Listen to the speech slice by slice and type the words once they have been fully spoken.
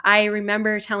I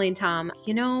remember telling Tom,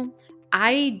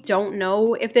 I don't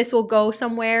know if this will go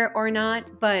somewhere or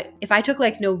not, but if I took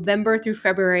like November through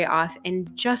February off and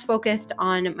just focused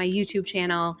on my YouTube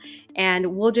channel,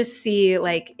 and we'll just see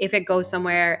like if it goes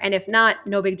somewhere, and if not,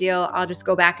 no big deal. I'll just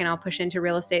go back and I'll push into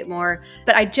real estate more.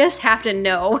 But I just have to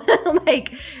know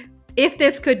like if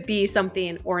this could be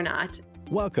something or not.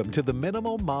 Welcome to the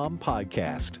Minimal Mom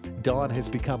Podcast. Dawn has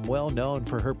become well known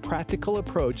for her practical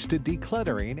approach to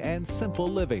decluttering and simple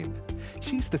living.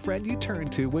 She's the friend you turn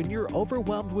to when you're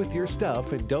overwhelmed with your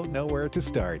stuff and don't know where to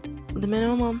start. The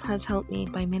Minimal Mom has helped me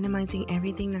by minimizing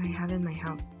everything that I have in my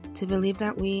house. To believe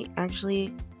that we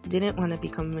actually didn't want to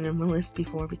become minimalist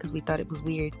before because we thought it was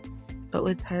weird. But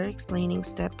with her explaining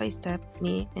step by step,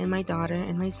 me and my daughter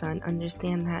and my son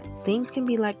understand that things can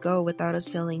be let go without us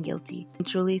feeling guilty. I'm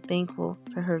truly thankful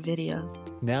for her videos.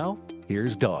 Now,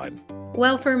 here's Dawn.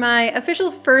 Well, for my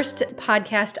official first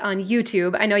podcast on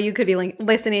YouTube, I know you could be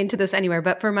listening to this anywhere,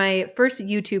 but for my first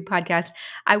YouTube podcast,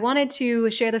 I wanted to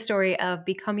share the story of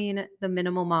becoming the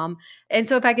minimal mom. And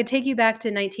so if I could take you back to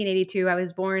 1982, I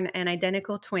was born an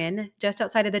identical twin just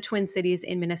outside of the Twin Cities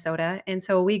in Minnesota. And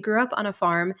so we grew up on a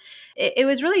farm. It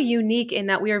was really unique in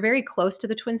that we were very close to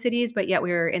the Twin Cities, but yet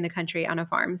we were in the country on a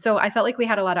farm. So I felt like we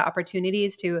had a lot of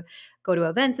opportunities to go to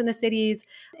events in the cities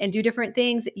and do different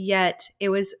things, yet it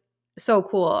was so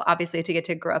cool, obviously, to get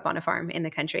to grow up on a farm in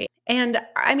the country. And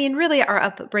I mean, really, our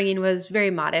upbringing was very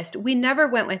modest. We never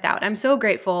went without. I'm so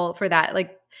grateful for that.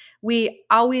 Like, we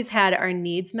always had our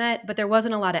needs met, but there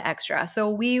wasn't a lot of extra. So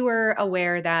we were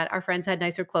aware that our friends had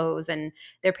nicer clothes and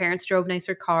their parents drove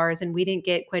nicer cars, and we didn't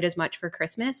get quite as much for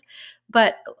Christmas.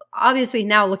 But obviously,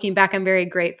 now looking back, I'm very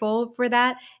grateful for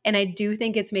that. And I do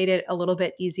think it's made it a little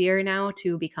bit easier now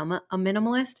to become a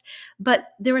minimalist. But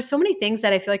there were so many things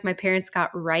that I feel like my parents got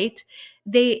right.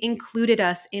 They included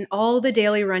us in all the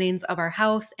daily runnings of our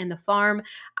house and the farm.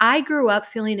 I grew up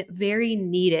feeling very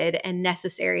needed and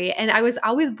necessary. And I was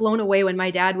always blown away when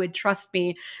my dad would trust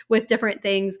me with different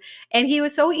things. And he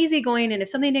was so easygoing. And if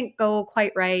something didn't go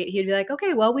quite right, he'd be like,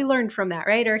 okay, well, we learned from that,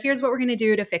 right? Or here's what we're going to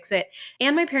do to fix it.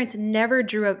 And my parents never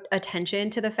drew attention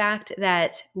to the fact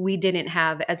that we didn't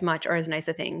have as much or as nice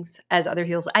of things as other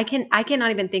heels. I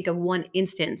cannot even think of one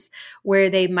instance where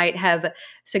they might have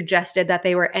suggested that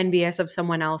they were envious of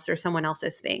someone else or someone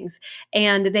else's things.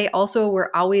 And they also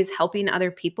were always helping other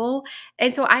people.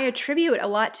 And so I attribute a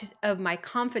lot of my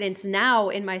confidence now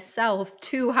in myself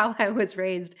to how I was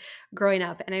raised growing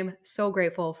up. And I'm so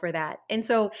grateful for that. And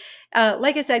so,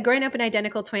 like I said, growing up an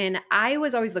identical twin, I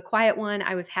was always the quiet one.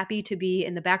 I was happy to be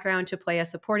in the background to play a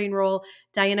supporting role.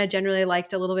 Diana generally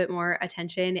liked a little bit more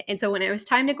attention. And so when it was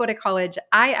time to go to college,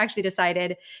 I actually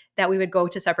decided that we would go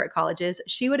to separate colleges.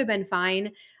 She would have been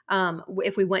fine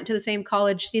if we went to the same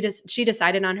college. She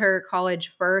decided on her college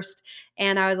first.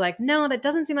 And I was like, no, that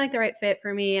doesn't seem like the right fit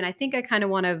for me. And I think I kind of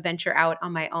want to venture out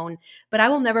on my own. But I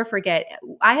will never forget,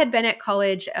 I had been at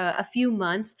college a few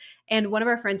months, and one of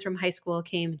our friends from high school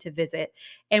came to visit.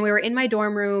 And we were in my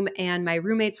dorm room, and my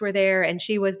roommates were there, and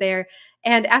she was there.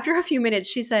 And after a few minutes,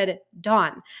 she said,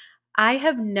 Dawn, I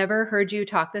have never heard you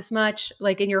talk this much,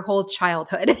 like in your whole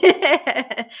childhood.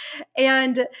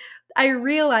 And I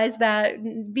realized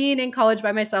that being in college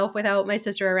by myself without my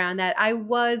sister around, that I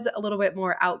was a little bit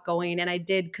more outgoing and I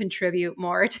did contribute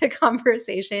more to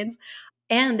conversations.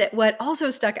 And what also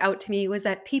stuck out to me was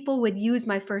that people would use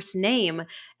my first name.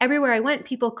 Everywhere I went,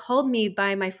 people called me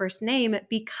by my first name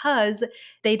because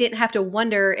they didn't have to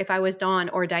wonder if I was Dawn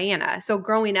or Diana. So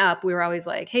growing up, we were always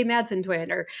like, hey, Madsen twin,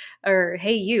 or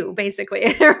hey, you,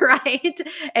 basically, right?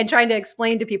 And trying to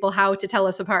explain to people how to tell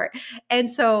us apart. And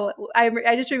so I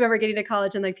just remember getting to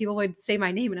college and like people would say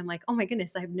my name and I'm like, oh my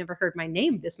goodness, I've never heard my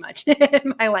name this much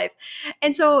in my life.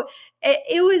 And so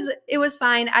it was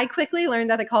fine. I quickly learned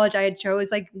that the college I had chose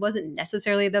wasn't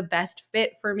necessarily the best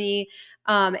fit for me.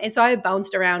 And so I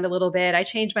bounced around a little bit. I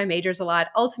changed my majors a lot.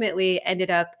 Ultimately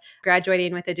ended up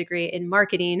graduating with a degree in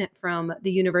marketing from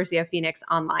the University of Phoenix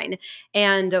online.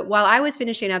 And while I was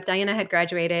finishing up, Diana had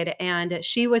graduated and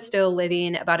she was still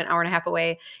living about an hour and a half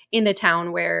away in the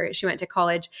town where she went to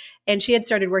college. And she had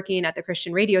started working at the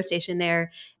Christian radio station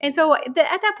there. And so at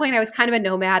that point, I was kind of a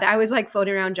nomad. I was like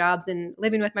floating around jobs and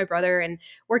living with my brother and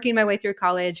working my way through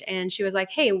college. And she was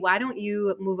like, hey, why don't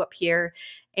you move up here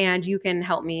and you can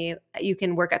help me? You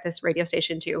can work at this radio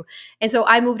station too. And so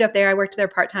I moved up there. I worked there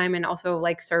part-time and also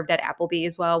like served at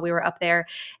Applebee's while we were up there.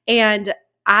 And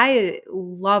I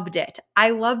loved it.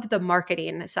 I loved the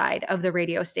marketing side of the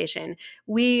radio station.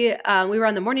 We were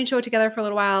on the morning show together for a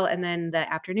little while and then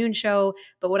the afternoon show.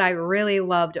 But what I really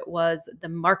loved was the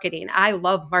marketing. I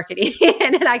love marketing.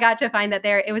 And I got to find that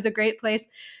there. It was a great place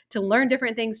to learn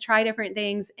different things, try different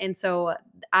things. And so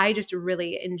I just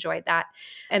really enjoyed that.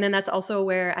 And then that's also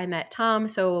where I met Tom.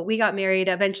 So we got married.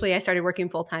 Eventually, I started working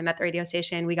full time at the radio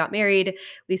station. We got married.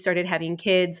 We started having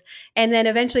kids. And then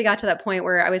eventually got to that point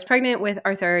where I was pregnant with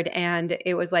our third. And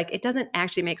it was like, it doesn't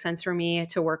actually make sense for me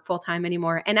to work full time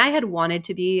anymore. And I had wanted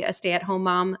to be a stay at home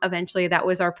mom. Eventually, that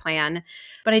was our plan.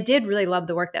 But I did really love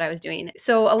the work that I was doing.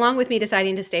 So, along with me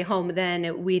deciding to stay home,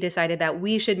 then we decided that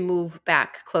we should move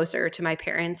back closer to my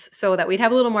parents so that we'd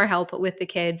have a little more help with the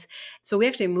kids. So, we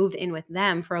actually moved in with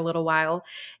them for a little while.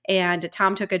 And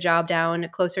Tom took a job down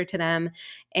closer to them.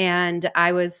 And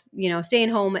I was, staying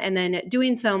home and then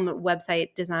doing some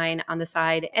website design on the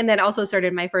side. And then also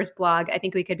started my first blog, I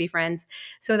Think We Could Be Friends,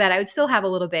 so that I would still have a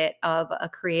little bit of a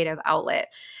creative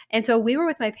outlet. And so we were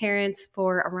with my parents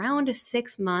for around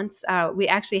 6 months. We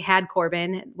actually had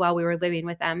Corbin while we were living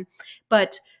with them,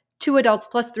 but 2 adults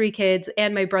plus 3 kids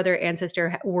and my brother and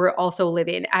sister were also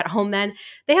living at home then.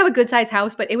 They have a good sized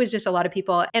house, but it was just a lot of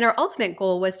people. And our ultimate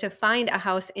goal was to find a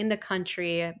house in the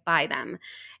country by them.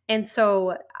 And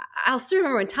so I'll still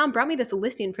remember when Tom brought me this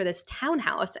listing for this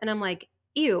townhouse, and I'm like,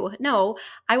 ew, no,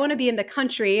 I want to be in the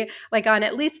country, like on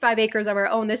at least 5 acres of our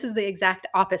own. This is the exact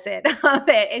opposite of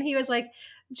it. And he was like,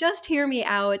 just hear me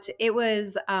out. It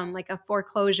was like a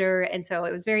foreclosure. And so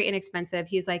it was very inexpensive.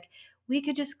 He's like, we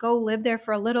could just go live there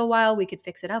for a little while. We could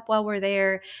fix it up while we're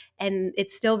there. And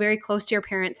it's still very close to your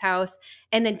parents' house.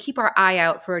 And then keep our eye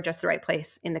out for just the right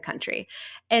place in the country.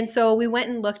 And so we went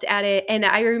and looked at it. And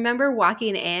I remember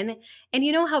walking in, and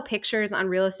you know how pictures on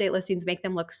real estate listings make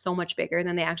them look so much bigger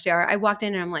than they actually are? I walked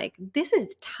in and I'm like, this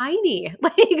is tiny.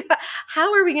 Like,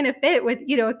 how are we going to fit with,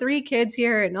 3 kids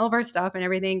here and all of our stuff and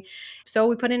everything? So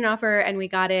we put in an offer and we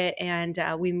got it, and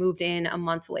we moved in a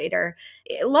month later.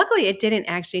 Luckily, it didn't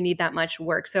actually need that much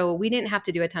work. So we didn't have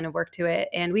to do a ton of work to it.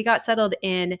 And we got settled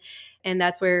in. And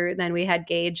that's where then we had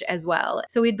Gage as well.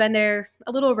 So we'd been there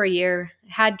a little over a year,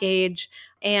 had Gage,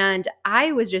 and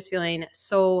I was just feeling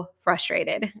so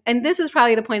frustrated. And this is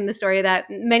probably the point in the story that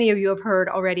many of you have heard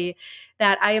already,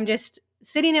 that I am just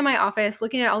sitting in my office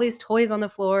looking at all these toys on the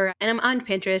floor, and I'm on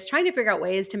Pinterest trying to figure out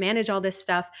ways to manage all this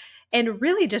stuff, and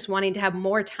really just wanting to have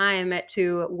more time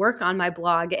to work on my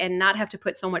blog and not have to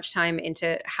put so much time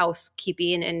into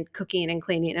housekeeping and cooking and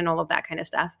cleaning and all of that kind of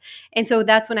stuff. And so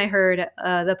that's when I heard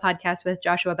the podcast with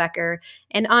Joshua Becker.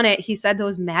 And on it, he said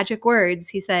those magic words.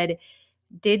 He said,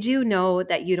 did you know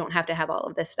that you don't have to have all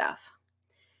of this stuff?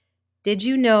 Did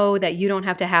you know that you don't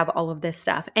have to have all of this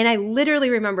stuff? And I literally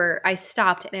remember I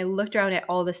stopped and I looked around at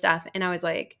all the stuff and I was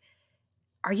like,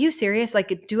 are you serious? Like,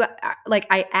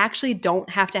 I actually don't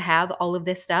have to have all of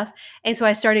this stuff? And so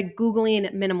I started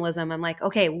Googling minimalism. I'm like,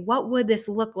 okay, what would this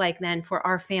look like then for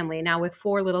our family now with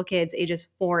 4 little kids, ages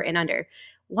 4 and under?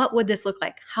 What would this look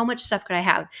like? How much stuff could I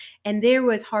have? And there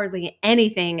was hardly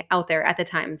anything out there at the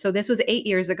time. So this was 8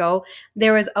 years ago.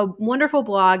 There was a wonderful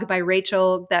blog by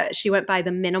Rachel that she went by The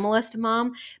Minimalist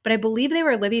Mom, but I believe they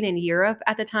were living in Europe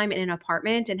at the time in an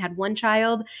apartment and had 1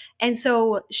 child. And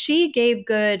so she gave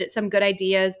some good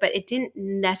ideas, but it didn't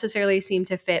necessarily seem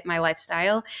to fit my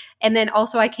lifestyle. And then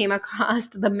also I came across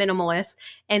The Minimalists,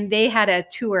 and they had a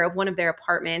tour of one of their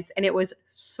apartments, and it was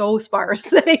so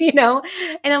sparse, And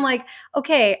I'm like,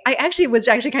 okay, I was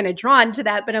kind of drawn to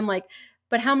that, but I'm like,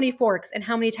 but how many forks and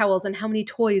how many towels and how many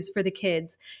toys for the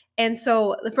kids? And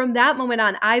so from that moment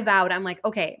on, I vowed, I'm like,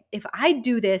 okay, if I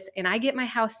do this and I get my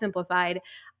house simplified,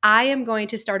 I am going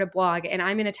to start a blog and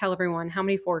I'm going to tell everyone how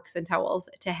many forks and towels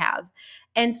to have.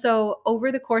 And so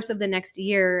over the course of the next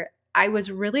year, I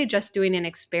was really just doing an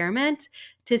experiment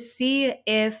to see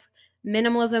if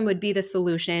minimalism would be the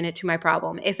solution to my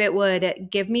problem. If it would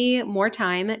give me more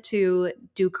time to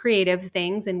do creative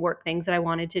things and work things that I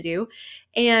wanted to do,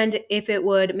 and if it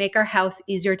would make our house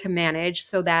easier to manage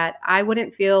so that I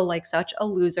wouldn't feel like such a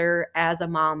loser as a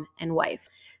mom and wife.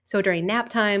 So during nap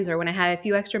times or when I had a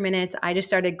few extra minutes, I just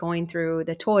started going through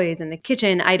the toys and the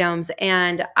kitchen items,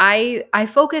 and I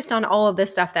focused on all of the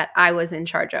stuff that I was in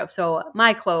charge of. So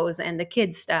my clothes and the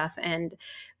kids' stuff and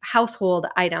household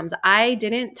items. I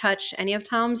didn't touch any of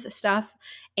Tom's stuff,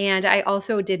 and I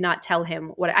also did not tell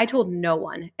him I told no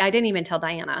one. I didn't even tell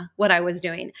Diana what I was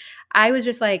doing. I was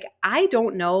just like, I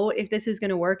don't know if this is going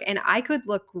to work, and I could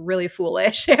look really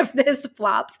foolish if this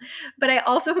flops. But I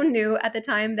also knew at the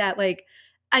time that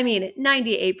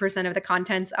 98% of the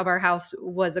contents of our house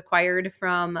was acquired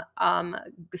from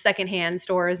secondhand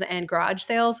stores and garage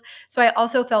sales. So I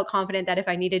also felt confident that if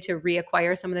I needed to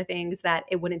reacquire some of the things, that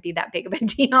it wouldn't be that big of a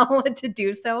deal to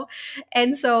do so.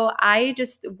 And so I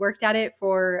just worked at it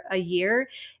for a year.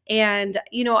 And,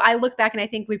 I look back and I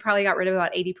think we probably got rid of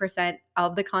about 80%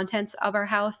 of the contents of our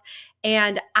house.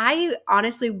 And I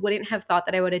honestly wouldn't have thought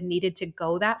that I would have needed to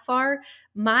go that far.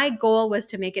 My goal was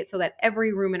to make it so that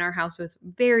every room in our house was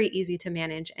very easy to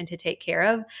manage and to take care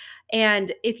of.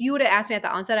 And if you would have asked me at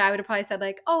the onset, I would have probably said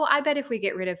like, oh, I bet if we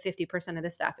get rid of 50% of the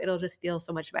stuff, it'll just feel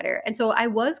so much better. And so I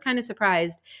was kind of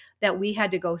surprised that we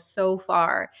had to go so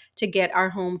far to get our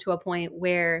home to a point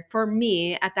where, for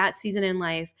me at that season in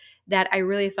life, that I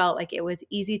really felt like it was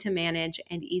easy to manage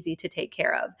and easy to take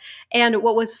care of. And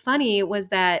what was funny was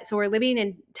that, so we're living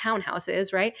in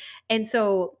townhouses, right? And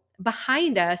so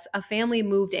behind us, a family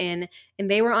moved in and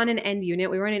they were on an end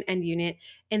unit. We were in an end unit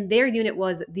and their unit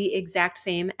was the exact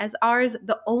same as ours.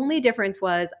 The only difference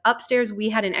was upstairs, we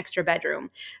had an extra bedroom.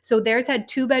 So theirs had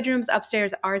 2 bedrooms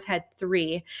upstairs, ours had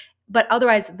 3. But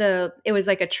otherwise, it was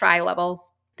like a tri-level.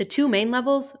 The 2 main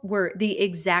levels were the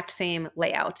exact same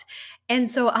layout. And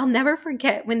so I'll never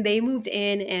forget when they moved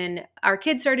in and our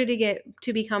kids started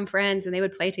to become friends and they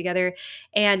would play together.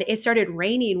 And it started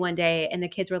raining one day and the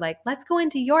kids were like, let's go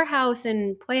into your house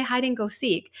and play hide and go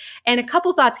seek. And a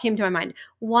couple thoughts came to my mind.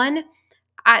 One,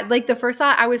 the first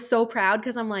thought, I was so proud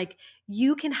because I'm like,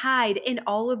 you can hide in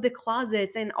all of the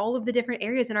closets and all of the different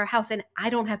areas in our house, and I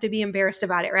don't have to be embarrassed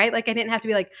about it, right? Like, I didn't have to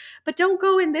be like, but don't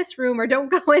go in this room or don't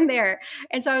go in there.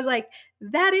 And so I was like,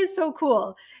 that is so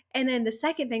cool. And then the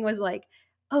second thing was like,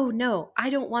 oh no, I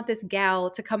don't want this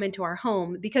gal to come into our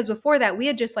home, because before that we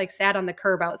had just like sat on the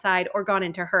curb outside or gone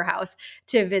into her house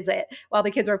to visit while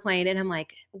the kids were playing. And I'm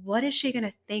like, what is she going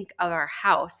to think of our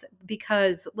house?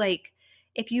 Because like,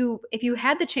 if you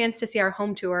had the chance to see our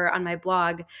home tour on my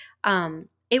blog,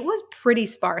 it was pretty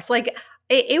sparse. Like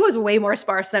it was way more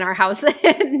sparse than our house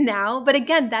now. But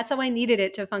again, that's how I needed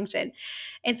it to function.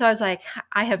 And so I was like,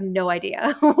 I have no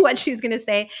idea what she's going to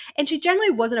say. And she generally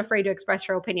wasn't afraid to express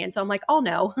her opinion. So I'm like, oh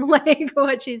no, like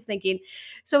what she's thinking.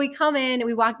 So we come in and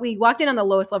we walked in on the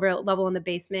lowest level in the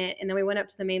basement. And then we went up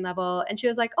to the main level and she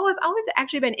was like, oh, I've always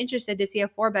actually been interested to see a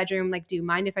 4-bedroom. Like, do you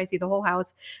mind if I see the whole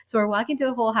house? So we're walking through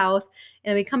the whole house and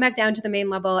then we come back down to the main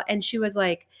level and she was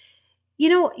like,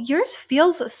 yours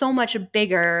feels so much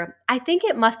bigger. I think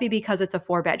it must be because it's a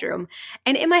 4-bedroom.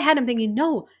 And in my head, I'm thinking,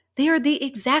 no, they are the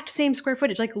exact same square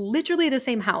footage, like literally the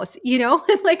same house,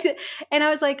 like, and I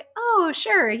was like, oh,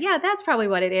 sure. Yeah, that's probably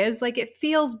what it is. Like it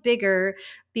feels bigger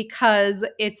because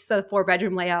it's the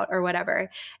 4-bedroom layout or whatever.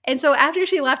 And so after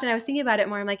she left and I was thinking about it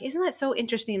more, I'm like, isn't that so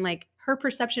interesting? Like her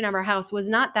perception of our house was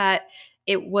not that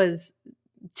it was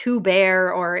too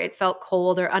bare or it felt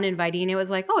cold or uninviting. It was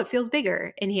like, oh, it feels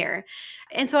bigger in here.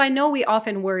 And so I know we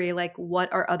often worry, like,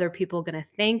 what are other people going to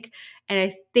think? And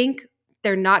I think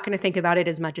they're not going to think about it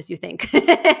as much as you think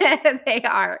they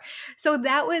are. So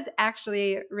that was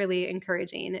actually really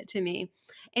encouraging to me.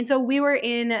 And so we were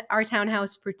in our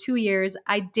townhouse for 2 years.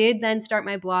 I did then start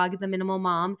my blog, The Minimal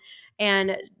Mom.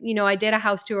 And, I did a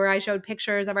house tour. I showed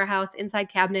pictures of our house, inside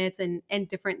cabinets and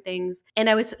different things. And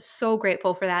I was so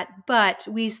grateful for that. But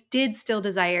we did still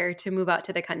desire to move out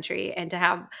to the country and to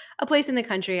have a place in the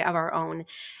country of our own.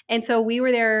 And so we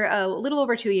were there a little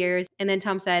over 2 years. And then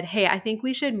Tom said, hey, I think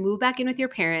we should move back in with your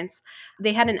parents.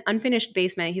 They had an unfinished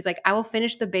basement. He's like, I will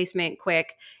finish the basement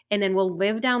quick and then we'll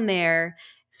live down there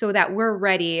so that we're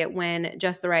ready when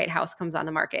Just the Right house comes on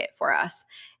the market for us.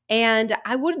 And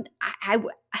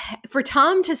for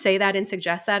Tom to say that and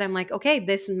suggest that, I'm like, okay,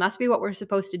 this must be what we're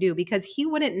supposed to do, because he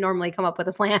wouldn't normally come up with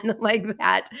a plan like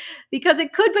that, because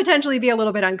it could potentially be a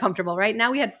little bit uncomfortable, right?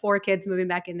 Now we had 4 kids moving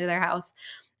back into their house.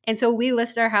 And so we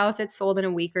listed our house. It sold in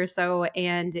a week or so.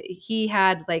 And he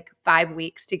had like 5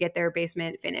 weeks to get their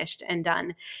basement finished and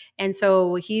done. And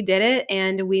so he did it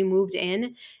and we moved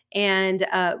in. And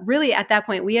really at that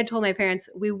point, we had told my parents,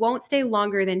 we won't stay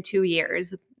longer than 2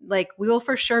 years. Like we will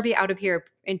for sure be out of here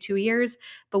in 2 years,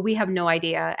 but we have no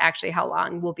idea actually how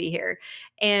long we'll be here.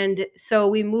 And so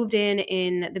we moved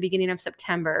in the beginning of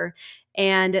September.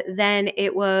 And then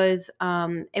it was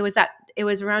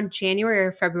around January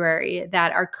or February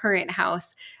that our current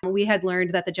house, we had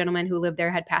learned that the gentleman who lived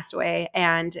there had passed away,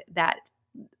 and that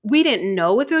we didn't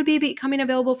know if it would be becoming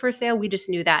available for sale. We just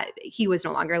knew that he was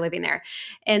no longer living there.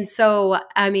 And so,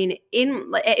 I mean,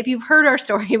 if you've heard our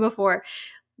story before,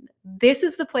 this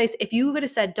is the place. If you would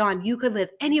have said, Dawn, you could live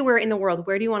anywhere in the world,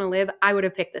 where do you want to live? I would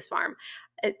have picked this farm.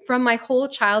 From my whole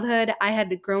childhood, I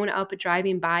had grown up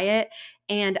driving by it,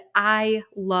 and I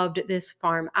loved this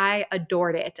farm. I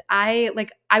adored it. I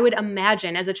would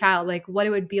imagine as a child, like what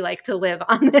it would be like to live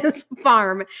on this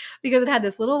farm, because it had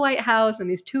this little white house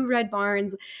and these 2 red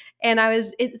barns. And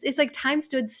it's like time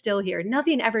stood still here.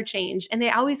 Nothing ever changed. And they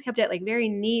always kept it like very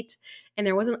neat and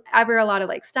there wasn't ever a lot of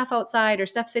like stuff outside or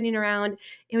stuff sitting around.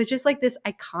 It was just like this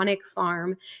iconic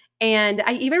farm. And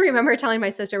I even remember telling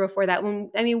my sister before that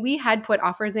we had put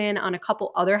offers in on a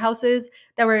couple other houses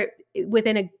that were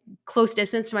within a close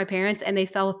distance to my parents, and they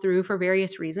fell through for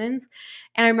various reasons.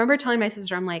 And I remember telling my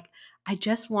sister, I'm like, I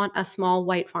just want a small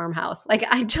white farmhouse. Like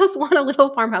I just want a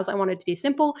little farmhouse. I want it to be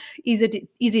simple, easy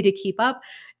to keep up.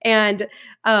 And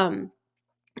um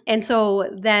and so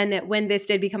then when this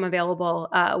did become available,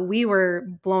 we were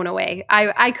blown away.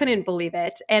 I couldn't believe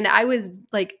it. And I was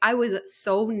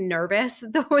so nervous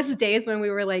those days when we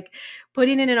were like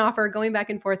putting in an offer, going back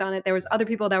and forth on it. There was other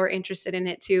people that were interested in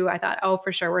it too. I thought, oh,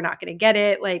 for sure, we're not going to get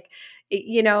it.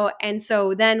 And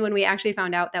so then when we actually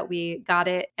found out that we got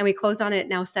it and we closed on it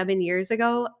now 7 years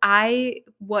ago, I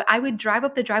would drive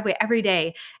up the driveway every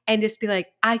day and just be like,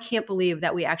 I can't believe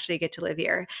that we actually get to live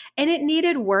here. And it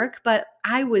needed work, but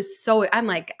I'm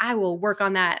like, I will work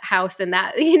on that house and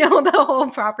that, the whole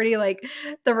property, like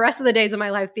the rest of the days of my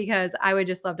life, because I would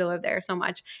just love to live there so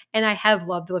much. And I have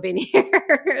loved living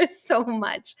here so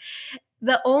much.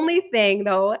 The only thing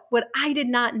though, what I did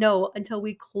not know until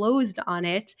we closed on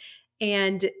it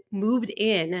and moved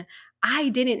in, I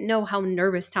didn't know how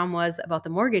nervous Tom was about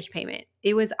the mortgage payment.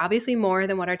 It was obviously more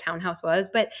than what our townhouse was,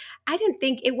 but I didn't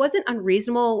think it wasn't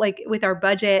unreasonable, like with our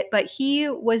budget, but he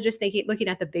was just looking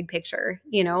at the big picture,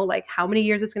 like how many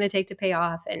years it's going to take to pay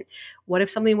off and what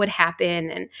if something would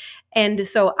happen. And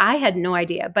so I had no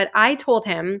idea, but I told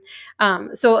him,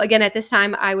 so again, at this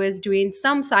time I was doing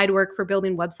some side work for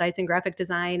building websites and graphic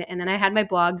design. And then I had my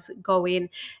blogs going,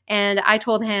 and I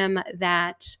told him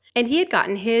that, and he had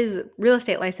gotten his real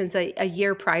estate license a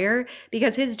year prior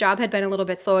because his job had been a little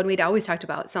bit slow, and we'd always talked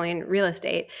about selling real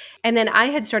estate. And then I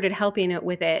had started helping it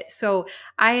with it. So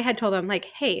I had told him like,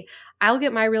 hey, I'll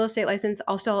get my real estate license.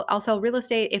 I'll sell real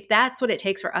estate. If that's what it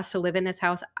takes for us to live in this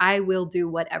house, I will do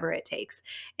whatever it takes.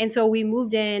 And so we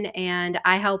moved in and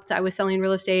I helped. I was selling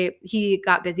real estate. He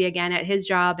got busy again at his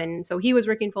job. And so he was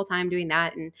working full time doing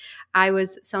that. And I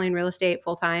was selling real estate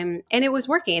full time, and it was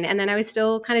working. And then I was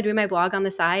still kind of doing my blog on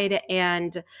the side.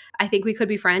 And I think We Could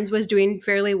Be Friends was doing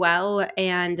fairly well.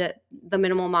 And The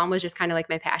Minimal Mom was just kind of like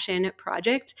my passion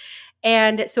project.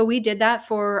 And so we did that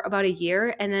for about a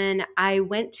year. And then I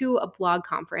went to a blog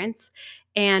conference.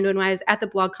 And when I was at the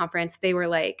blog conference, they were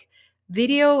like,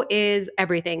 video is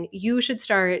everything. You should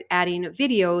start adding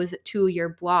videos to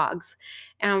your blogs.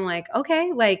 And I'm like,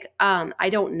 okay, I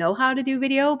don't know how to do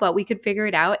video, but we could figure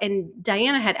it out. And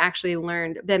Diana had actually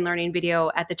been learning video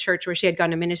at the church where she had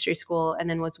gone to ministry school and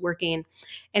then was working.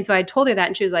 And so I told her that,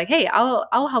 and she was like, hey,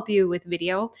 I'll help you with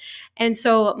video. And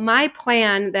so my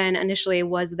plan then initially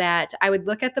was that I would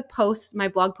look at the posts, my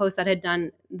blog posts that had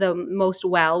done the most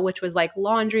well, which was like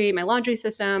laundry, my laundry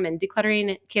system, and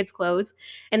decluttering kids' clothes.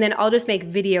 And then I'll just make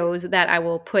videos that I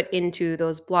will put into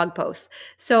those blog posts.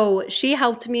 So she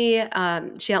helped me.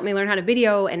 She helped me learn how to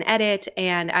video and edit,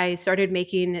 and I started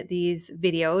making these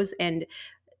videos. And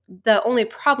the only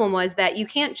problem was that you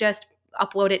can't just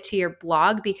upload it to your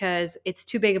blog because it's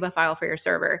too big of a file for your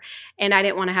server. And I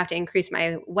didn't want to have to increase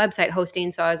my website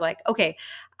hosting. So I was like, okay,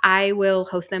 I will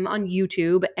host them on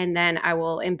YouTube and then I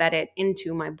will embed it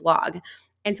into my blog.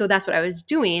 And so that's what I was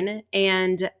doing.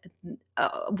 And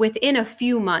within a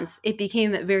few months, it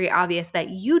became very obvious that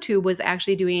YouTube was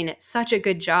actually doing such a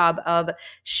good job of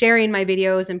sharing my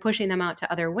videos and pushing them out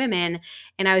to other women.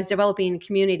 And I was developing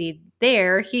community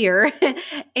here.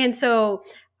 And so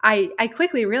I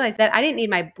quickly realized that I didn't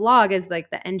need my blog as like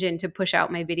the engine to push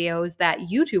out my videos, that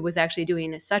YouTube was actually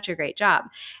doing such a great job.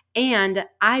 And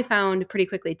I found pretty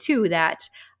quickly too that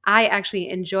I actually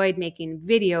enjoyed making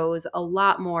videos a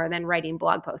lot more than writing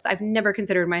blog posts. I've never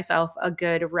considered myself a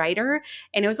good writer,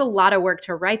 and it was a lot of work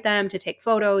to write them, to take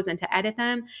photos, and to edit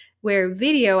them. Where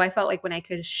video, I felt like when I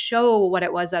could show what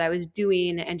it was that I was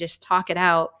doing and just talk it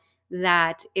out,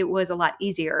 that it was a lot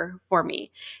easier for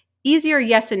me. Easier,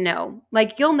 yes and no.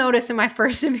 Like you'll notice in my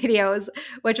first videos,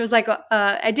 which was like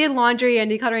I did laundry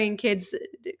and decluttering kids'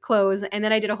 clothes, and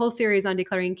then I did a whole series on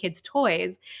decluttering kids'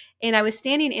 toys. And I was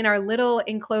standing in our little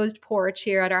enclosed porch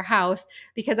here at our house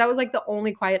because that was like the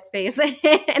only quiet space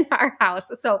in our house.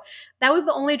 So that was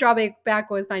the only drawback,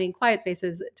 was finding quiet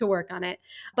spaces to work on it.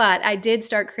 But I did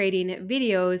start creating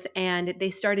videos and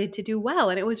they started to do well,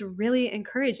 and it was really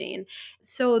encouraging.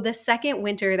 So the second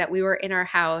winter that we were in our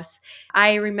house,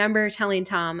 I remember telling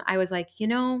Tom, I was like,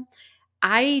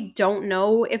 I don't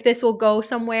know if this will go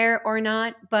somewhere or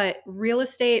not, but real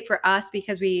estate for us,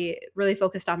 because we really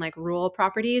focused on like rural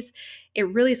properties,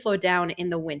 it really slowed down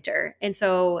in the winter. And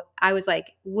so I was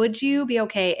like, would you be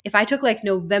okay if I took like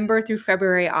November through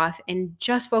February off and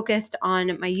just focused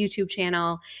on my YouTube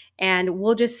channel, and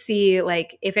we'll just see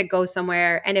like if it goes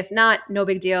somewhere. And if not, no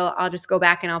big deal. I'll just go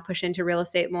back and I'll push into real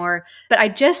estate more. But I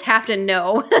just have to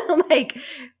know like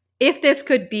if this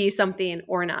could be something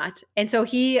or not. And so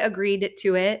he agreed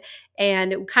to it,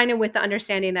 and kind of with the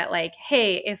understanding that like,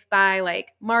 hey, if by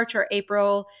like March or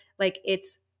April, like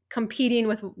it's competing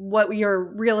with what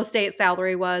your real estate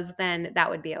salary was, then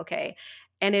that would be okay.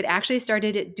 And it actually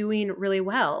started doing really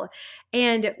well.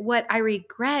 And what I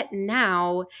regret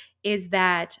now is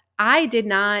that I did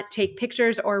not take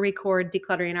pictures or record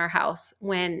decluttering our house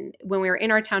when we were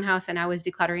in our townhouse and I was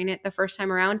decluttering it the first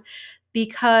time around,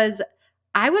 because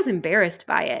I was embarrassed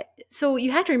by it. So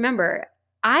you have to remember,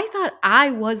 I thought I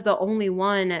was the only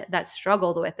one that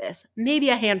struggled with this. Maybe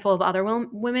a handful of other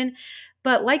women,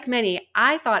 but like many,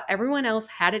 I thought everyone else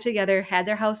had it together, had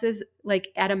their houses like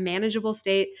at a manageable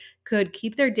state, could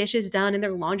keep their dishes done and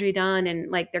their laundry done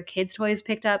and like their kids' toys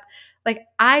picked up. Like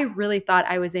I really thought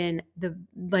I was in the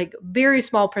like very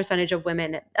small percentage of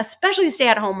women, especially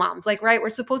stay-at-home moms. Like, right,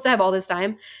 we're supposed to have all this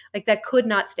time, like that could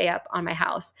not stay up on my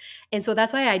house. And so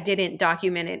that's why I didn't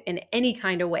document it in any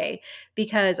kind of way,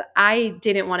 because I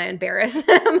didn't want to embarrass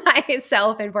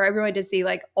myself and for everyone to see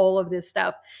like all of this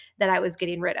stuff that I was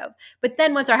getting rid of. But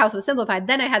then once our house was simplified,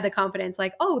 then I had the confidence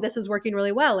like, oh, this is working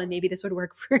really well and maybe this would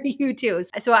work for you too.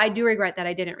 So I do regret that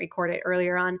I didn't record it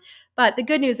earlier on. But the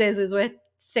good news is with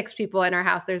 6 people in our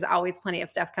house, there's always plenty of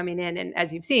stuff coming in. And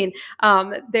as you've seen,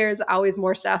 there's always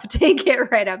more stuff to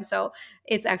get rid of. So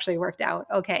it's actually worked out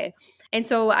okay. And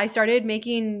so I started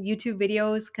making YouTube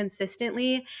videos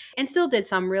consistently and still did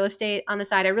some real estate on the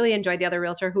side. I really enjoyed the other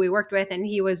realtor who we worked with, and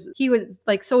he was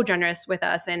like so generous with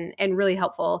us and really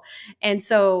helpful. And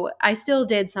so I still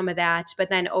did some of that, but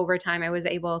then over time I was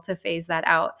able to phase that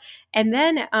out. And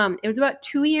then it was about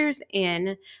 2 years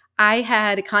in, I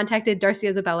had contacted Darcy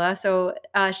Isabella. So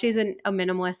she's a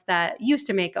minimalist that used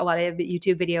to make a lot of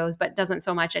YouTube videos, but doesn't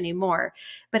so much anymore.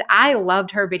 But I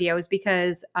loved her videos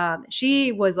because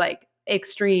she was like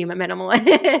extreme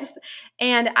minimalist.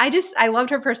 And I loved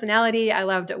her personality. I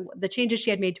loved the changes she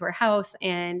had made to her house.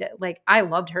 And like, I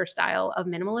loved her style of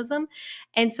minimalism.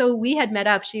 And so we had met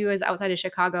up. She was outside of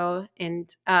Chicago.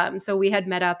 And so we had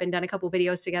met up and done a couple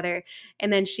videos together.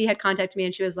 And then she had contacted me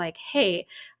and she was like, hey,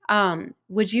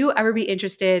 would you ever be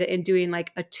interested in doing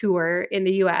like a tour in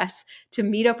the US to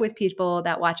meet up with people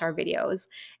that watch our videos?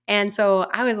 And so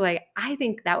I was like, I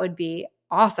think that would be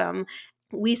awesome.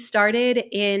 We started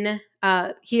in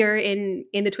here in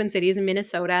the Twin Cities in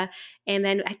Minnesota, and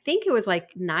then I think it was like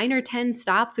 9 or 10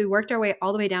 stops. We worked our way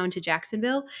all the way down to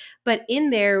Jacksonville, but in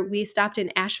there we stopped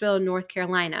in Asheville, North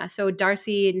Carolina. So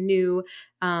Darcy knew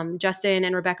Justin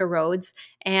and Rebecca Rhodes,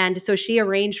 and so she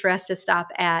arranged for us to stop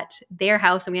at their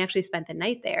house, and we actually spent the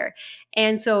night there.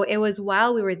 And so it was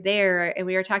while we were there, and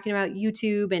we were talking about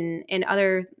YouTube and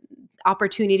other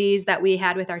opportunities that we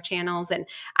had with our channels. And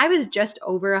I was just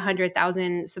over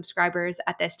 100,000 subscribers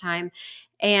at this time.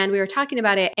 And we were talking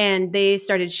about it, and they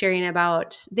started sharing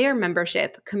about their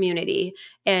membership community.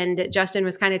 And Justin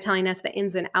was kind of telling us the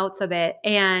ins and outs of it.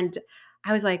 And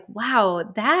I was like, wow,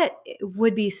 that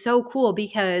would be so cool,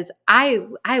 because I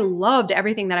loved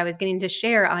everything that I was getting to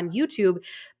share on YouTube,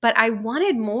 but I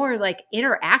wanted more like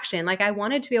interaction. Like I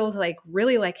wanted to be able to like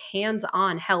really like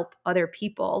hands-on help other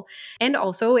people. And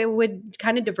also it would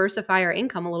kind of diversify our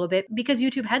income a little bit, because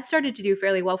YouTube had started to do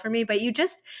fairly well for me, but you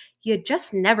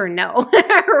just never know,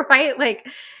 right? Like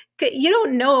you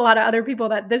don't know a lot of other people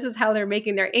that this is how they're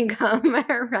making their income,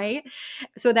 right?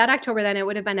 So that October, then it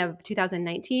would have been of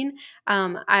 2019,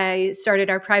 I started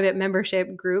our private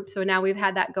membership group. So now we've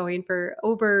had that going for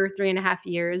over 3.5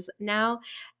 years now.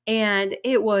 And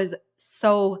it was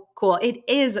so cool. It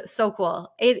is so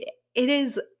cool. It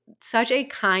is such a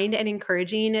kind and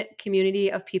encouraging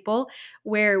community of people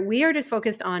where we are just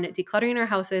focused on decluttering our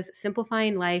houses,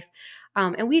 simplifying life.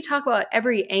 And we talk about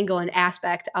every angle and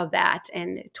aspect of that,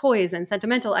 and toys and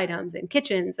sentimental items and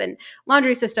kitchens and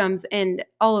laundry systems and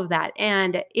all of that.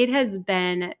 And it has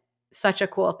been such a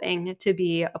cool thing to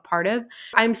be a part of.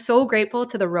 I'm so grateful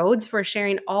to the Rhodes for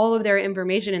sharing all of their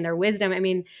information and their wisdom. I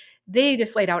mean, they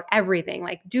just laid out everything,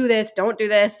 like do this, don't do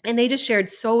this. And they just shared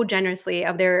so generously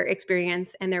of their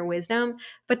experience and their wisdom.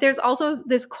 But there's also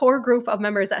this core group of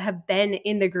members that have been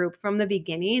in the group from the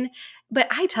beginning. But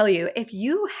I tell you, if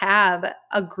you have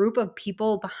a group of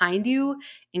people behind you,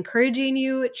 encouraging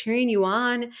you, cheering you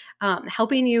on,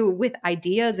 helping you with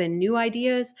ideas and new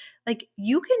ideas, like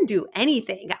you can do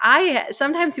anything. I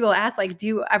sometimes people ask, like, do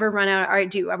you ever run out, or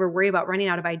do you ever worry about running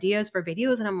out of ideas for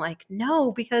videos? And I'm like,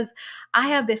 no, because I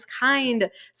have this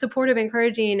kind, supportive,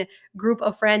 encouraging group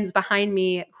of friends behind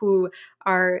me who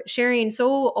are sharing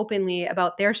so openly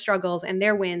about their struggles and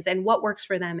their wins and what works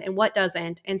for them and what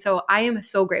doesn't. And so I am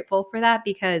so grateful for that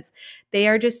because they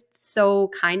are just so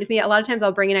kind of me. A lot of times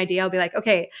I'll bring an idea, I'll be like,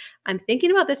 okay, I'm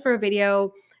thinking about this for a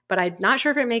video, but I'm not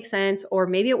sure if it makes sense, or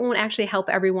maybe it won't actually help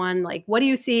everyone. Like, what do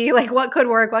you see? Like, what could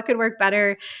work? What could work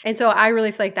better? And so I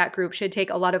really feel like that group should take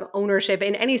a lot of ownership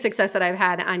in any success that I've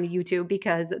had on YouTube,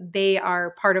 because they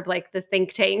are part of like the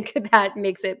think tank that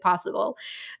makes it possible.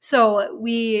 So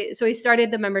we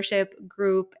started the membership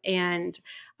group, and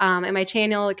my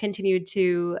channel continued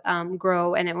to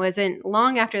grow. And it wasn't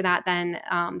long after that then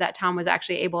that Tom was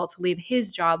actually able to leave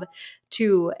his job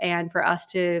too, and for us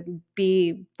to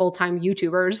be full-time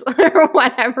YouTubers or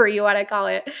whatever you want to call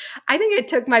it. I think it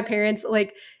took my parents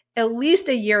like at least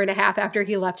a year and a half after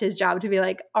he left his job to be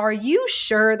like, are you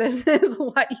sure this is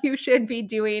what you should be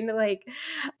doing? Like,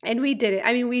 and we didn't.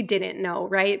 I mean, we didn't know,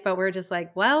 right? But we're just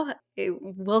like, well,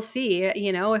 we'll see.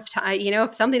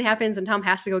 If something happens and Tom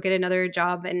has to go get another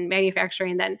job in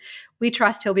manufacturing, then we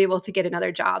trust he'll be able to get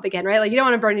another job again, right? Like, you don't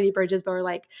want to burn any bridges, but we're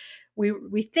like,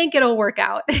 we think it'll work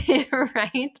out,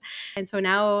 right? And so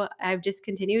now I've just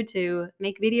continued to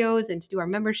make videos and to do our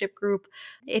membership group.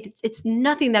 It's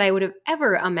nothing that I would have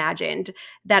ever imagined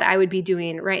that I would be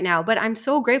doing right now. But I'm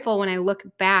so grateful when I look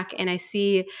back and I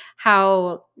see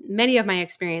how many of my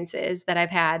experiences that I've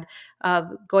had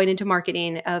of going into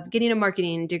marketing, of getting a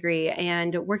marketing degree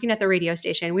and working at the radio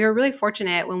station. We were really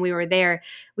fortunate when we were there.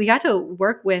 We got to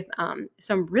work with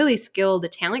some really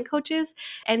skilled talent coaches.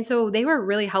 And so they were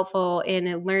really helpful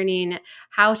in learning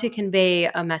how to convey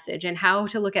a message and how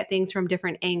to look at things from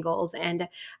different angles and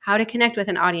how to connect with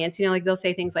an audience. Like they'll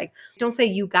say things like, don't say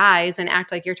you guys and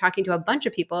act like you're talking to a bunch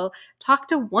of people. Talk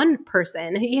to one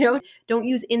person, don't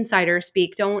use insider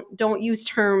speak. Don't use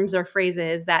terms or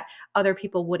phrases that other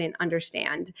people wouldn't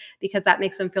understand, because that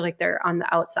makes them feel like they're on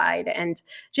the outside, and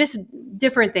just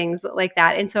different things like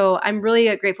that. And so I'm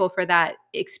really grateful for that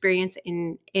experience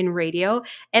in radio.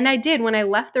 And I did, when I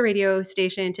left the radio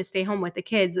station to stay home with the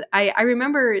kids, I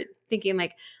remember thinking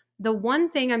like, the one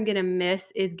thing I'm going to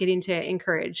miss is getting to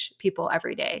encourage people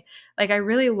every day. Like, I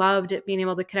really loved being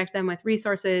able to connect them with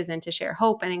resources and to share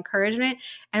hope and encouragement.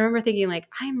 I remember thinking like,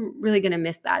 I'm really going to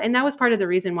miss that. And that was part of the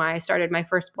reason why I started my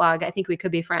first blog, I Think We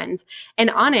Could Be Friends. And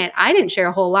on it, I didn't share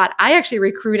a whole lot. I actually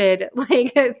recruited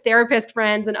like therapist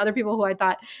friends and other people who I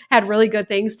thought had really good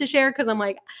things to share, because I'm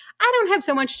like, I don't have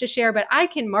so much to share, but I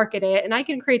can market it and I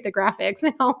can create the graphics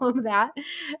and all of that.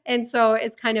 And so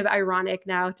it's kind of ironic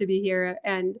now to be here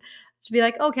and to be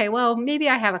like, okay, well, maybe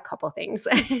I have a couple things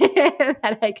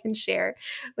that I can share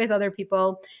with other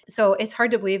people. So it's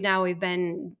hard to believe now I've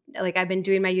been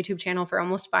doing my YouTube channel for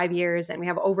almost 5 years, and we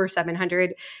have over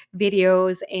 700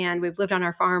 videos, and we've lived on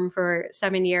our farm for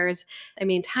 7 years. I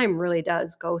mean, time really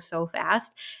does go so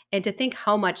fast. And to think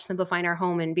how much simplifying our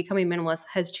home and becoming minimalist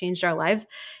has changed our lives,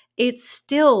 it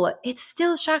still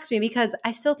shocks me, because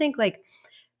I still think like,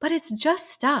 but it's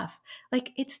just stuff.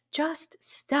 Like, it's just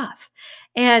stuff.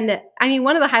 And I mean,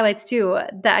 one of the highlights too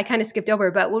that I kind of skipped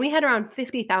over, but when we had around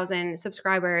 50,000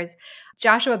 subscribers,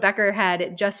 Joshua Becker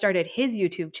had just started his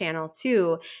YouTube channel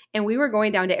too. And we were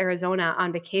going down to Arizona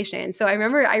on vacation. So I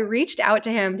remember I reached out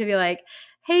to him to be like,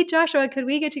 hey, Joshua, could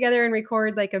we get together and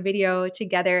record like a video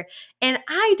together? And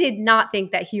I did not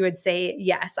think that he would say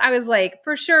yes. I was like,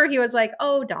 for sure. He was like,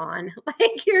 oh, Dawn,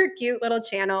 like, your cute little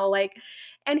channel. Like,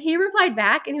 and he replied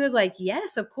back and he was like,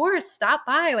 yes, of course, stop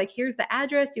by. Like, here's the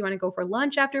address. Do you want to go for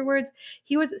lunch afterwards?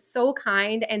 He was so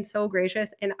kind and so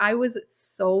gracious. And I was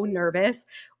so nervous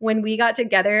when we got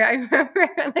together. I remember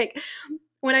like,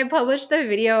 when I published the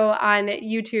video on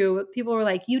YouTube, people were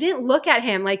like, you didn't look at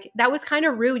him. Like, that was kind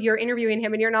of rude. You're interviewing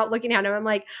him and you're not looking at him. I'm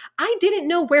like, I didn't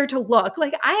know where to look.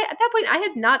 Like, at that point, I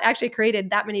had not actually created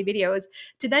that many videos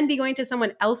to then be going to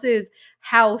someone else's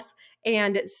house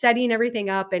and setting everything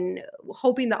up and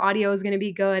hoping the audio is going to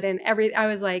be good. And I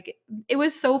was like, it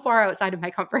was so far outside of my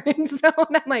comfort zone.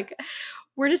 I'm like,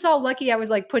 we're just all lucky I was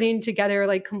like putting together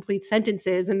like complete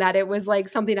sentences and that it was like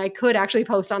something I could actually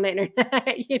post on the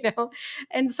internet,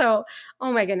 And so,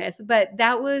 oh my goodness. But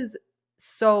that was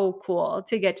so cool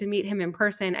to get to meet him in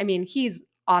person. I mean, he's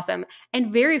awesome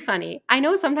and very funny. I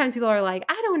know sometimes people are like,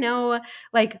 I don't know,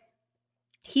 like,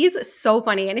 he's so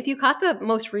funny. And if you caught the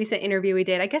most recent interview we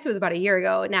did, I guess it was about a year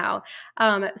ago now,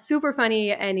 super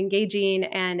funny and engaging.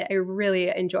 And I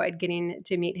really enjoyed getting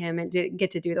to meet him and to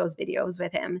get to do those videos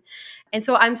with him. And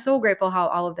so I'm so grateful how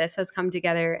all of this has come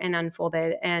together and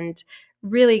unfolded, and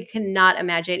really cannot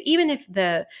imagine, even if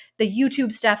the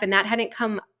YouTube stuff and that hadn't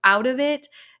come out of it,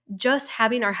 just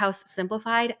having our house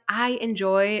simplified. I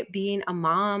enjoy being a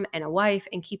mom and a wife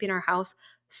and keeping our house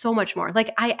so much more.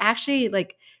 Like, I actually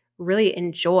like really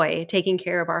enjoy taking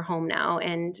care of our home now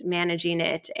and managing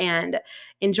it, and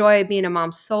enjoy being a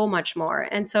mom so much more.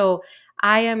 And so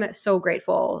I am so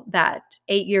grateful that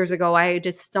 8 years ago I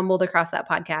just stumbled across that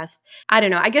podcast. I don't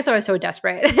know. I guess I was so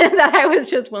desperate that I was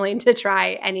just willing to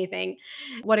try anything.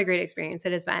 What a great experience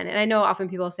it has been. And I know often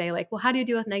people say like, well, how do you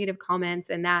deal with negative comments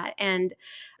and that? And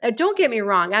don't get me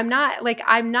wrong. I'm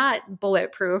not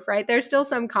bulletproof, right? There's still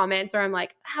some comments where I'm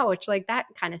like, ouch, like that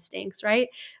kind of stinks, right?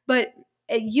 But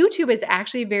YouTube is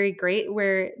actually very great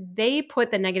where they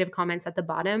put the negative comments at the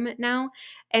bottom now.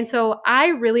 And so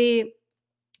I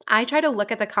try to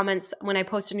look at the comments when I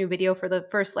post a new video for the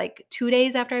first like 2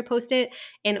 days after I post it,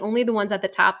 and only the ones at the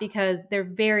top, because they're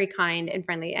very kind and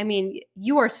friendly. I mean,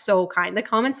 you are so kind. The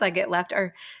comments that get left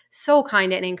are so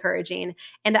kind and encouraging.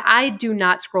 And I do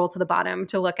not scroll to the bottom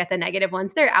to look at the negative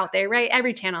ones. They're out there, right?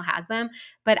 Every channel has them,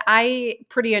 but I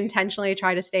pretty intentionally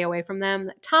try to stay away from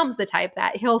them. Tom's the type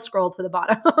that he'll scroll to the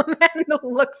bottom and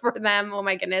look for them. Oh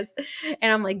my goodness. And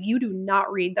I'm like, you do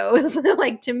not read those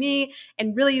like to me,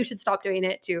 and really you should stop doing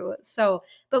it too. So,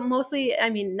 but mostly,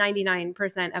 I mean,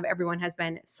 99% of everyone has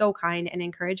been so kind and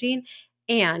encouraging.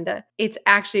 And it's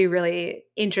actually really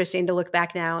interesting to look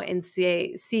back now and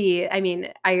see, I mean,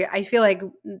 I feel like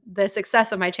the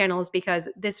success of my channel is because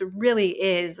this really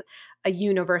is a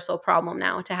universal problem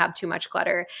now, to have too much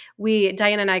clutter.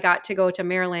 Diana and I got to go to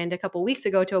Maryland a couple weeks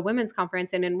ago to a women's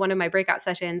conference. And in one of my breakout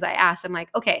sessions, I asked, I'm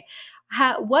like, okay,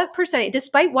 what percentage,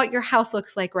 despite what your house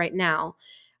looks like right now,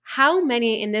 how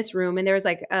many in this room, and there was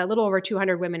like a little over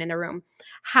 200 women in the room,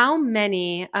 how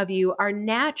many of you are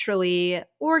naturally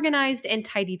organized and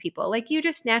tidy people? Like, you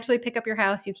just naturally pick up your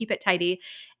house, you keep it tidy.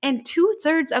 And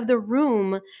 2/3 of the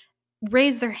room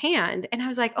raised their hand. And I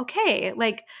was like, okay,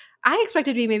 like I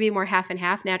expected to be maybe more half and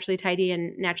half, naturally tidy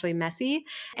and naturally messy.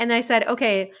 And then I said,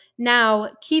 okay, now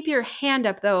keep your hand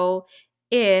up though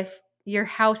if your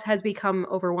house has become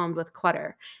overwhelmed with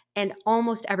clutter. And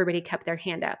almost everybody kept their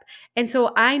hand up. And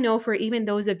so I know for even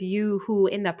those of you who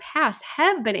in the past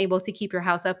have been able to keep your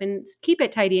house up and keep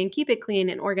it tidy and keep it clean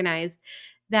and organized,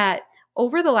 that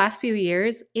over the last few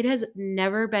years, it has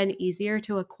never been easier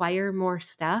to acquire more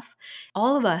stuff.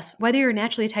 All of us, whether you're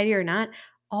naturally tidy or not,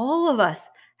 all of us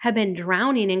have been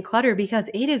drowning in clutter because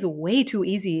it is way too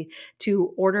easy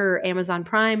to order Amazon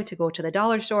Prime, to go to the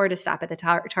dollar store, to stop at the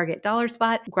Target dollar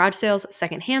spot, garage sales,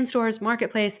 secondhand stores,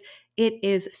 marketplace. It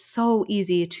is so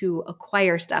easy to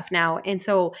acquire stuff now. And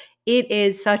so it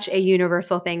is such a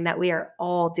universal thing that we are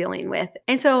all dealing with.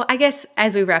 And so I guess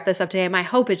as we wrap this up today, my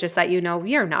hope is just that you're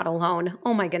not alone.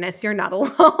 Oh my goodness, you're not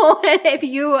alone. If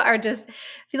you are just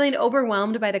feeling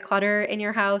overwhelmed by the clutter in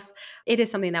your house, it is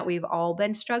something that we've all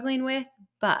been struggling with.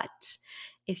 But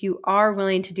if you are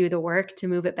willing to do the work to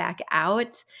move it back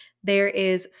out, there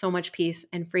is so much peace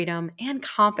and freedom and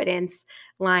confidence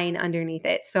lying underneath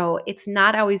it. So it's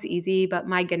not always easy, but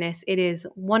my goodness, it is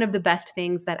one of the best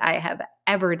things that I have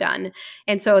ever done.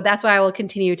 And so that's why I will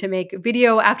continue to make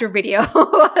video after video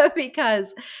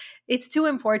because it's too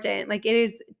important. Like, it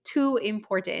is too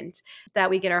important that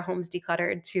we get our homes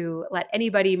decluttered to let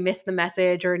anybody miss the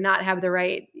message or not have the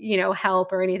right,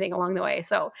 help or anything along the way.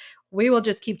 So we will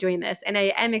just keep doing this. And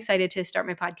I am excited to start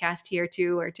my podcast here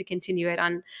too, or to continue it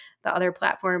on the other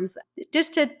platforms,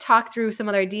 just to talk through some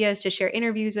other ideas, to share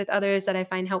interviews with others that I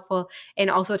find helpful, and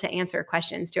also to answer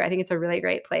questions too. I think it's a really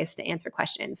great place to answer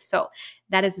questions. So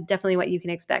that is definitely what you can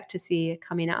expect to see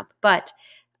coming up. But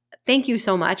thank you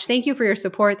so much. Thank you for your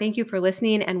support. Thank you for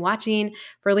listening and watching,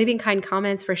 for leaving kind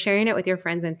comments, for sharing it with your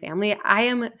friends and family. I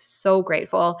am so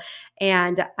grateful.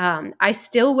 And I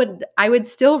would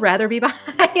still rather be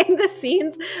behind the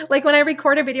scenes. Like, when I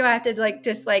record a video, I have to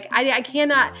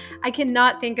I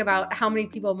cannot think about how many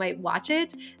people might watch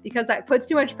it, because that puts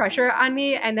too much pressure on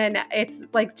me. And then it's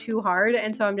like too hard.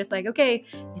 And so I'm just like, okay,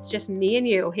 it's just me and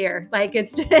you here. Like,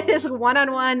 it's just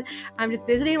one-on-one. I'm just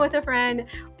visiting with a friend.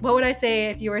 What would I say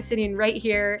if you were are sitting right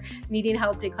here needing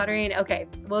help decluttering, okay,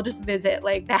 we'll just visit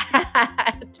like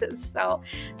that. So,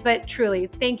 but truly,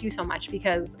 thank you so much,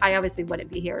 because I obviously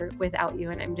wouldn't be here without you.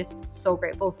 And I'm just so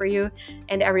grateful for you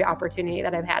and every opportunity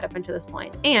that I've had up until this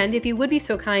point. And if you would be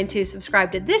so kind to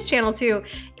subscribe to this channel too,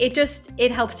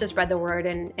 it helps to spread the word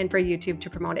and for YouTube to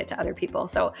promote it to other people.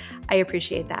 So I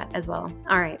appreciate that as well.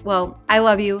 All right. Well, I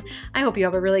love you. I hope you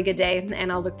have a really good day,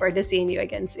 and I'll look forward to seeing you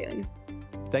again soon.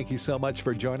 Thank you so much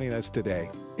for joining us today.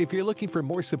 If you're looking for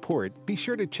more support, be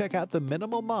sure to check out The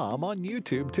Minimal Mom on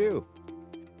YouTube too.